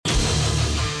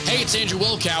Hey, it's Andrew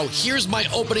Wilkow. Here's my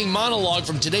opening monologue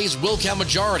from today's Wilkow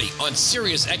Majority on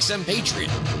Sirius XM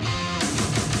Patriot.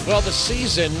 Well, the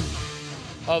season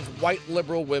of white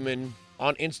liberal women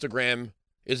on Instagram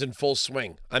is in full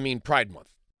swing. I mean, Pride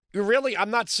Month. I'm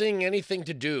not seeing anything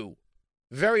to do,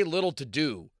 very little to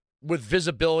do, with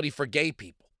visibility for gay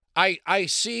people. I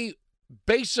see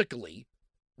basically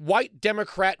white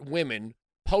Democrat women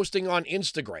posting on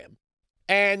Instagram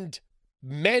and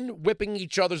men whipping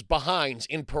each other's behinds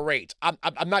in parades.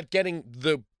 I'm not getting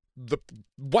the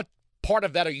what part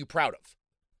of that are you proud of?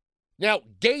 Now,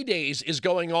 Gay Days is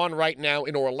going on right now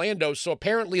in Orlando, so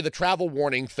apparently the travel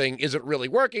warning thing isn't really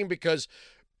working because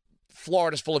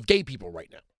Florida's full of gay people right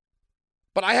now.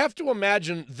 But I have to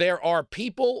imagine there are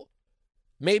people,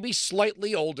 maybe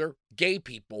slightly older, gay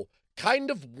people,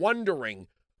 kind of wondering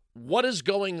what is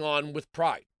going on with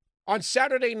Pride. On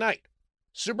Saturday night,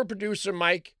 super producer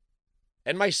Mike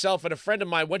and myself and a friend of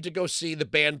mine went to go see the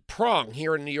band Prong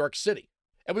here in New York City.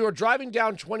 And we were driving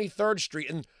down 23rd Street,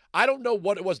 and I don't know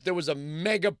what it was. There was a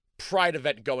mega Pride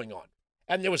event going on.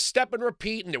 And there was step and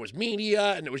repeat, and there was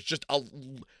media, and it was just a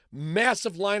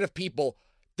massive line of people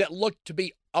that looked to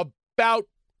be about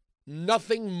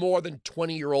nothing more than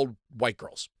 20-year-old white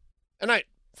girls. And I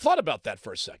thought about that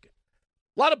for a second.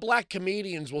 A lot of black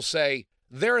comedians will say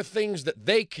there are things that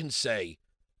they can say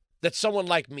that someone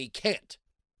like me can't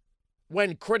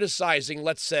when criticizing,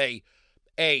 let's say,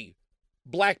 a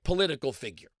black political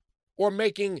figure or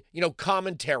making,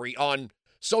 commentary on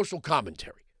social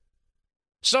commentary.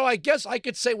 So I guess I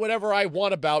could say whatever I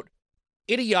want about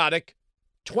idiotic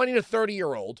 20 to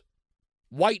 30-year-old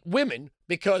white women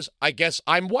because I guess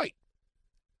I'm white.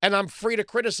 And I'm free to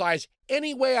criticize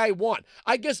any way I want.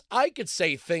 I guess I could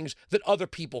say things that other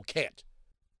people can't.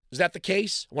 Is that the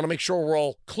case? I want to make sure we're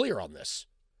all clear on this.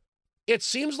 It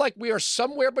seems like we are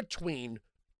somewhere between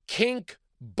kink,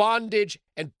 bondage,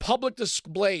 and public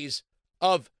displays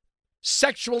of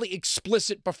sexually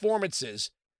explicit performances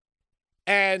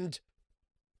and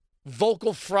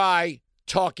vocal fry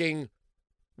talking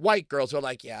white girls who are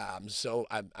like, yeah, I'm so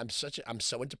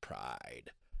into Pride.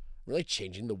 I'm really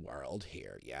changing the world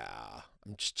here. Yeah,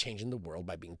 I'm just changing the world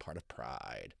by being part of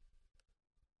Pride.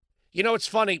 It's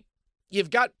funny. You've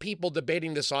got people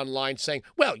debating this online saying,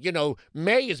 well,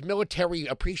 May is Military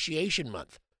Appreciation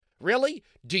Month. Really?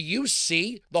 Do you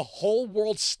see the whole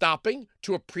world stopping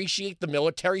to appreciate the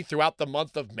military throughout the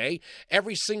month of May?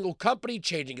 Every single company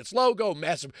changing its logo,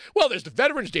 massive. Well, there's the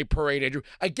Veterans Day parade, Andrew.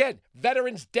 Again,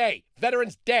 Veterans Day,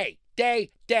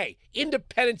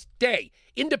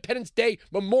 Independence Day,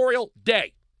 Memorial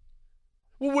Day.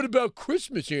 Well, what about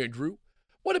Christmas, Andrew?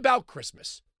 What about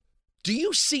Christmas? Do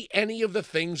you see any of the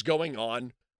things going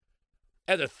on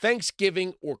at a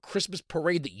Thanksgiving or Christmas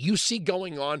parade that you see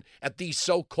going on at these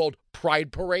so-called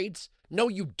pride parades? No,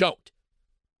 you don't.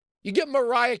 You get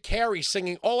Mariah Carey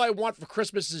singing All I Want for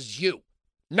Christmas Is You,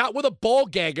 not with a ball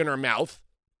gag in her mouth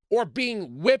or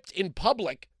being whipped in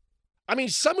public. I mean,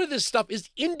 some of this stuff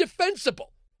is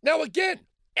indefensible. Now, again,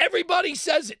 everybody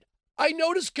says it. I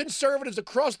noticed conservatives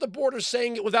across the board are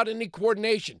saying it without any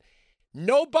coordination.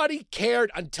 Nobody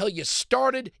cared until you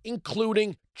started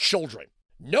including children.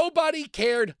 Nobody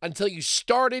cared until you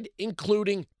started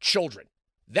including children.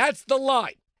 That's the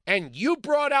line. And you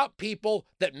brought out people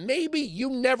that maybe you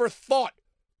never thought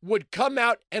would come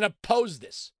out and oppose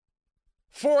this.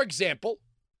 For example,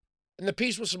 in the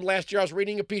piece was from last year, I was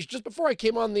reading a piece just before I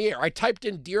came on the air. I typed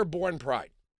in Dearborn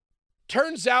Pride.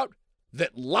 Turns out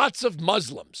that lots of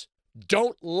Muslims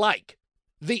don't like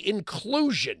the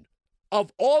inclusion of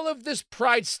all of this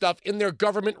pride stuff in their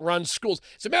government-run schools.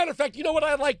 As a matter of fact, you know what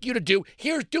I'd like you to do?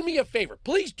 Here, do me a favor.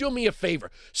 Please do me a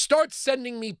favor. Start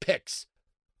sending me pics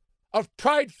of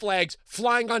pride flags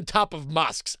flying on top of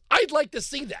mosques. I'd like to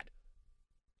see that.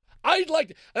 And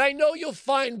I know you'll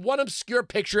find one obscure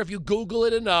picture if you Google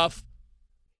it enough.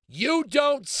 You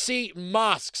don't see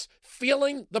mosques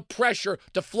feeling the pressure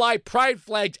to fly pride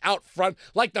flags out front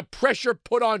like the pressure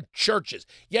put on churches.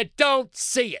 You don't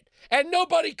see it. And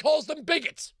nobody calls them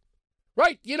bigots,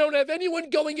 right? You don't have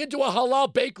anyone going into a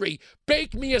halal bakery,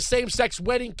 bake me a same-sex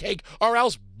wedding cake or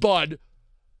else, bud,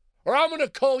 or I'm going to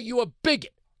call you a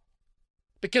bigot.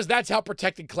 Because that's how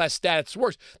protected class status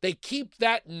works. They keep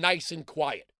that nice and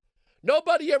quiet.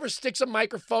 Nobody ever sticks a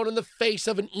microphone in the face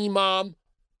of an imam.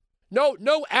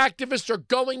 No activists are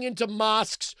going into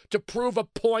mosques to prove a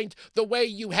point the way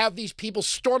you have these people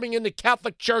storming into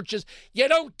Catholic churches. You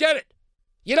don't get it.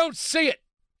 You don't see it.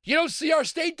 You don't see our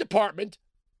State Department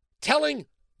telling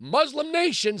Muslim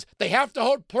nations they have to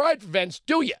hold pride events,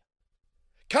 do you?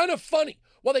 Kind of funny.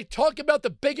 While they talk about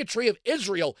the bigotry of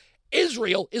Israel,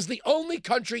 Israel is the only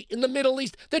country in the Middle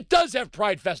East that does have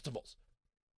pride festivals.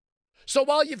 So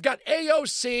while you've got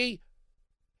AOC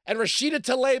and Rashida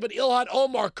Tlaib and Ilhan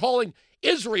Omar calling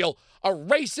Israel a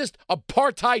racist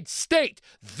apartheid state,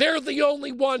 they're the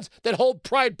only ones that hold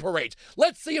pride parades.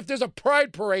 Let's see if there's a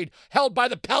pride parade held by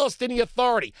the Palestinian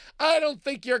Authority. I don't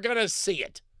think you're going to see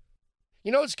it.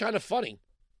 You know, it's kind of funny.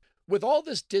 With all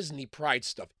this Disney pride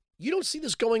stuff, you don't see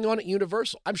this going on at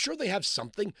Universal. I'm sure they have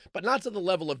something, but not to the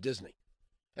level of Disney.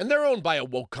 And they're owned by a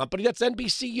woke company. That's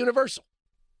NBC Universal.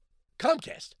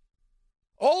 Comcast.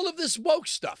 All of this woke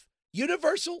stuff,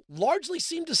 Universal largely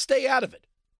seemed to stay out of it.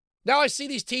 Now I see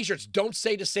these t-shirts, don't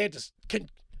say DeSantis.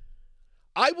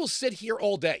 I will sit here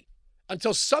all day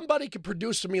until somebody can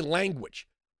produce for me language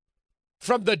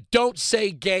from the don't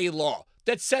say gay law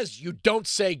that says you don't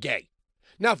say gay.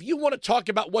 Now, if you want to talk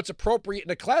about what's appropriate in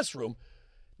a classroom,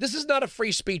 this is not a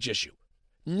free speech issue.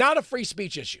 Not a free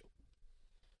speech issue.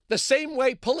 The same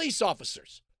way police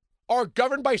officers are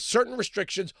governed by certain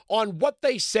restrictions on what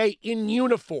they say in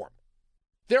uniform.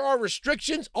 There are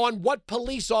restrictions on what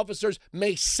police officers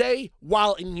may say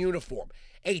while in uniform.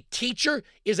 A teacher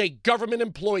is a government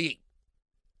employee.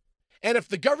 And if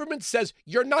the government says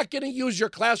you're not going to use your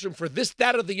classroom for this,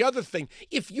 that, or the other thing,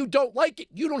 if you don't like it,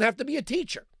 you don't have to be a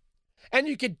teacher. And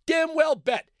you can damn well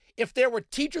bet if there were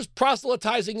teachers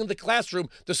proselytizing in the classroom,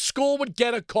 the school would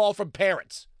get a call from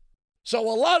parents. So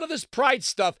a lot of this pride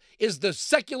stuff is the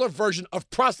secular version of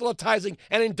proselytizing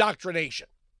and indoctrination.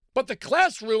 But the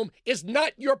classroom is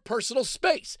not your personal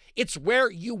space. It's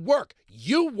where you work.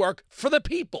 You work for the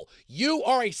people. You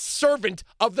are a servant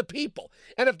of the people.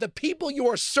 And if the people you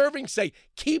are serving say,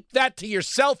 keep that to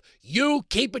yourself, you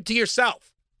keep it to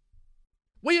yourself.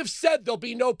 We have said there'll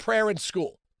be no prayer in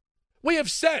school. We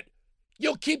have said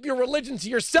you'll keep your religion to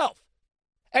yourself.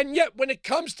 And yet when it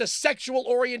comes to sexual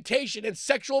orientation and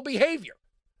sexual behavior,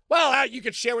 well, you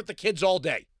can share with the kids all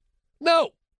day. No.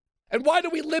 And why do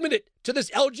we limit it to this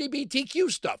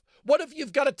LGBTQ stuff? What if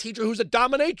you've got a teacher who's a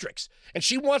dominatrix and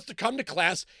she wants to come to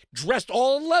class dressed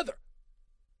all in leather?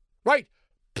 Right?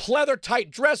 Pleather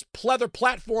tight dress, pleather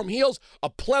platform heels, a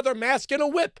pleather mask, and a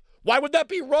whip. Why would that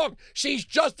be wrong? She's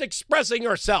just expressing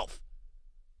herself.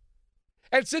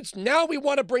 And since now we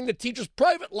want to bring the teachers'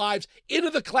 private lives into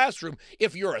the classroom,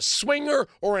 if you're a swinger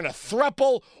or in a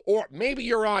throuple, or maybe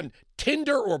you're on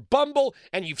Tinder or Bumble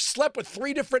and you've slept with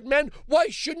 3 different men, why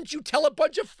shouldn't you tell a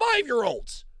bunch of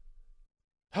 5-year-olds?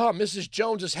 Oh, Mrs.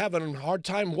 Jones is having a hard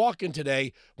time walking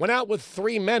today. Went out with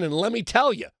 3 men, and let me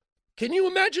tell you. Can you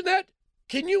imagine that?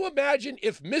 Can you imagine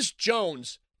if Miss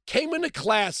Jones came into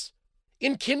class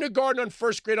in kindergarten on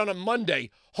first grade on a Monday,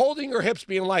 holding her hips,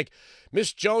 being like,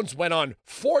 Miss Jones went on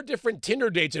 4 different Tinder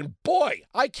dates, and boy,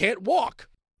 I can't walk.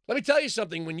 Let me tell you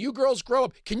something. When you girls grow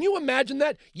up, can you imagine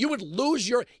that? You would lose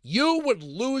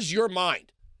your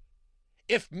mind.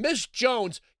 If Miss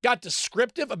Jones got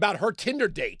descriptive about her Tinder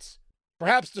dates,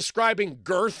 perhaps describing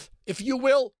girth, if you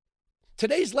will,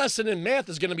 today's lesson in math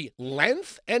is going to be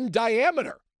length and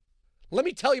diameter. Let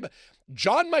me tell you,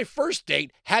 John, my first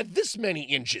date, had this many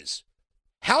inches.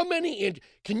 How many inches?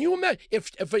 Can you imagine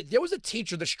if there was a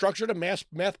teacher that structured a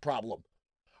math problem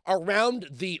around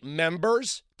the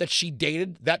members that she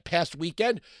dated that past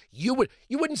weekend, you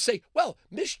wouldn't say, well,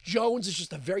 Miss Jones is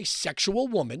just a very sexual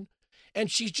woman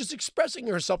and she's just expressing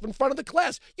herself in front of the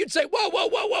class. You'd say,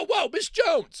 whoa, Miss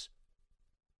Jones.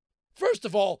 First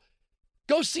of all,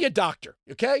 go see a doctor,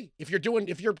 okay?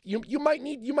 You might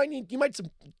need some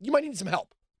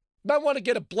help. You might want to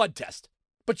get a blood test.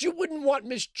 But you wouldn't want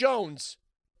Miss Jones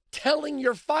telling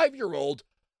your 5-year-old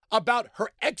about her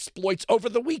exploits over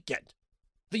the weekend.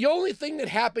 The only thing that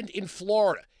happened in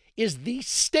Florida is the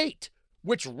state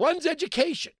which runs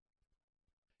education.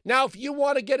 Now, if you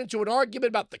want to get into an argument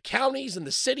about the counties and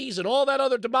the cities and all that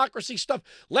other democracy stuff,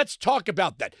 let's talk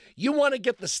about that. You want to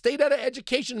get the state out of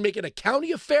education and make it a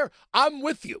county affair? I'm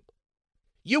with you.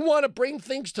 You want to bring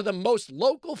things to the most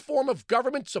local form of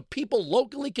government so people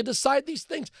locally can decide these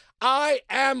things? I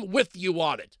am with you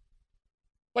on it.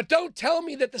 But don't tell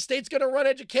me that the state's going to run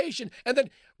education and then,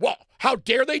 well, how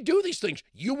dare they do these things?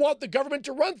 You want the government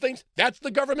to run things. That's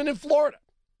the government in Florida.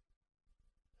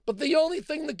 But the only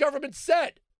thing the government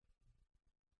said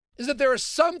is that there are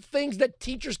some things that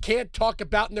teachers can't talk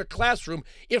about in their classroom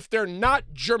if they're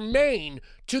not germane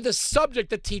to the subject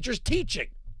the teacher's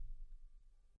teaching.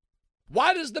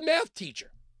 Why does the math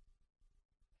teacher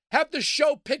have to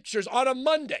show pictures on a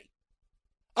Monday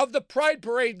of the pride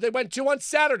parade they went to on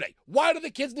Saturday? Why do the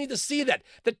kids need to see that?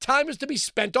 The time is to be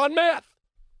spent on math.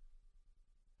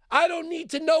 I don't need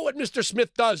to know what Mr.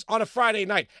 Smith does on a Friday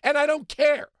night, and I don't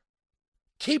care.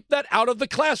 Keep that out of the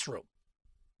classroom.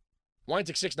 Wine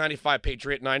 695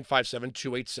 Patriot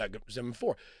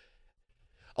 957-2874.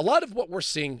 A lot of what we're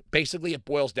seeing, basically, it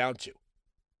boils down to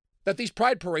that these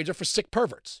pride parades are for sick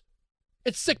perverts.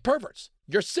 It's sick perverts.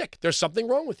 You're sick. There's something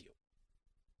wrong with you.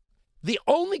 The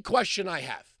only question I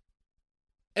have,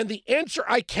 and the answer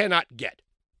I cannot get,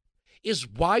 is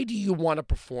why do you want to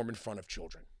perform in front of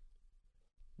children?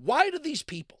 Why do these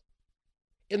people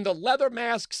in the leather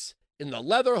masks, in the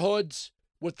leather hoods,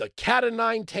 with the cat o'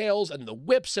 nine tails and the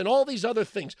whips and all these other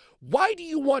things, why do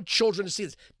you want children to see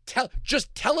this?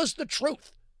 Just tell us the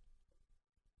truth.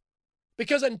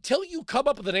 Because until you come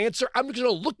up with an answer, I'm just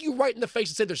going to look you right in the face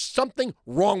and say there's something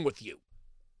wrong with you.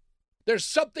 There's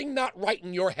something not right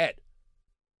in your head.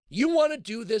 You want to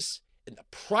do this in the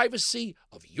privacy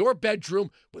of your bedroom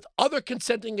with other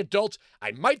consenting adults.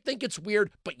 I might think it's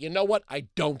weird, but you know what? I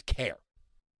don't care.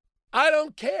 I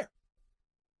don't care.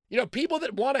 You know, people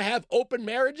that want to have open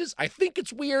marriages, I think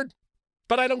it's weird,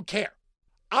 but I don't care.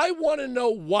 I want to know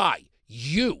why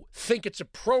you think it's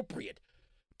appropriate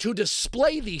to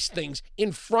display these things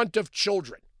in front of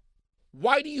children.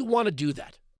 Why do you want to do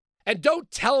that? And don't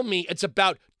tell me it's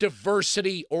about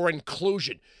diversity or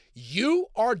inclusion. You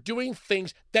are doing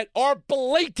things that are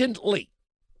blatantly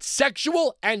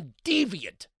sexual and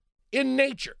deviant in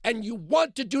nature. And you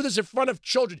want to do this in front of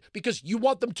children because you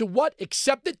want them to what?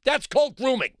 Accept it? That's called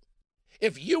grooming.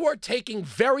 If you are taking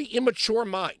very immature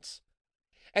minds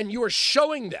and you are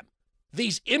showing them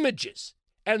these images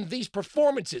and these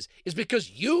performances is because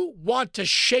you want to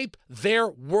shape their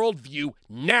worldview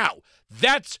now.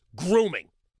 That's grooming.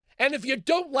 And if you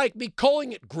don't like me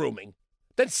calling it grooming,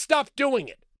 then stop doing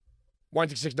it.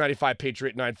 16695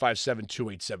 Patriot 957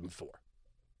 2874.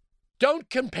 Don't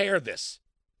compare this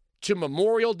to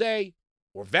Memorial Day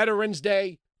or Veterans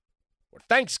Day or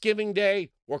Thanksgiving Day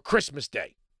or Christmas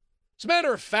Day. As a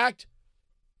matter of fact,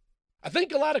 I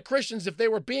think a lot of Christians, if they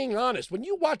were being honest, when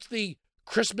you watch the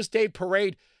Christmas Day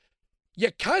parade,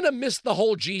 you kind of miss the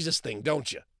whole Jesus thing,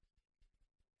 don't you?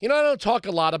 You know, I don't talk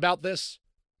a lot about this.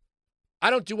 I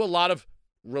don't do a lot of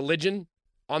religion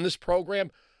on this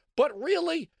program, but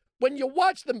really, when you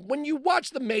watch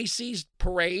the Macy's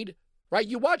parade, right?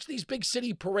 You watch these big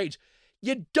city parades,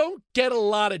 you don't get a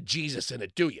lot of Jesus in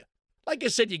it, do you? Like I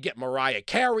said, you get Mariah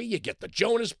Carey, you get the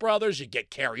Jonas Brothers, you get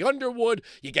Carrie Underwood,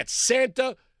 you get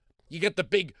Santa, you get the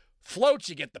big floats,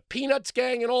 you get the Peanuts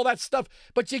gang and all that stuff,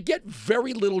 but you get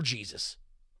very little Jesus.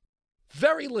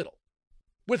 Very little.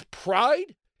 With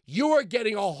pride, you are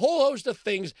getting a whole host of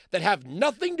things that have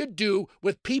nothing to do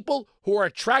with people who are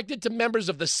attracted to members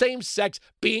of the same sex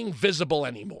being visible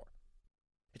anymore.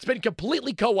 It's been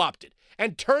completely co-opted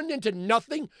and turned into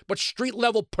nothing but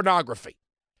street-level pornography.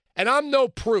 And I'm no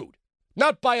prude.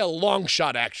 Not by a long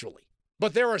shot, actually.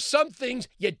 But there are some things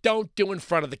you don't do in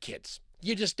front of the kids.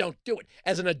 You just don't do it.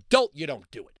 As an adult, you don't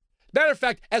do it. Matter of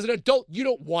fact, as an adult, you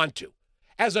don't want to.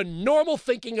 As a normal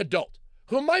thinking adult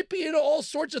who might be into all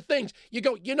sorts of things, you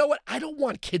go, you know what? I don't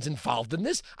want kids involved in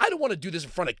this. I don't want to do this in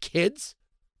front of kids.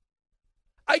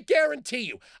 I guarantee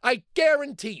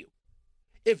you,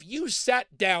 if you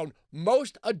sat down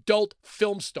most adult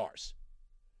film stars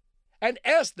and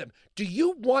asked them, do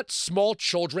you want small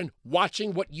children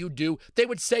watching what you do? They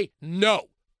would say no.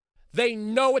 They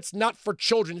know it's not for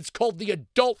children. It's called the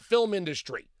adult film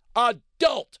industry.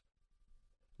 Adult.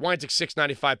 Wines at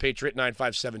 695 Patriot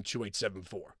 957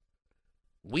 2874.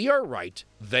 We are right.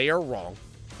 They are wrong.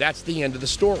 That's the end of the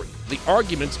story. The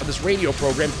arguments of this radio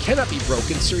program cannot be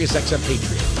broken. Sirius XM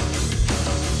Patriot.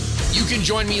 You can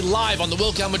join me live on the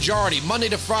Will Count Majority, Monday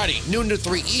to Friday, noon to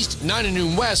 3 East, 9 to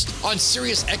noon West, on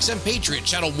Sirius XM Patriot,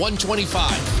 channel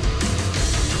 125.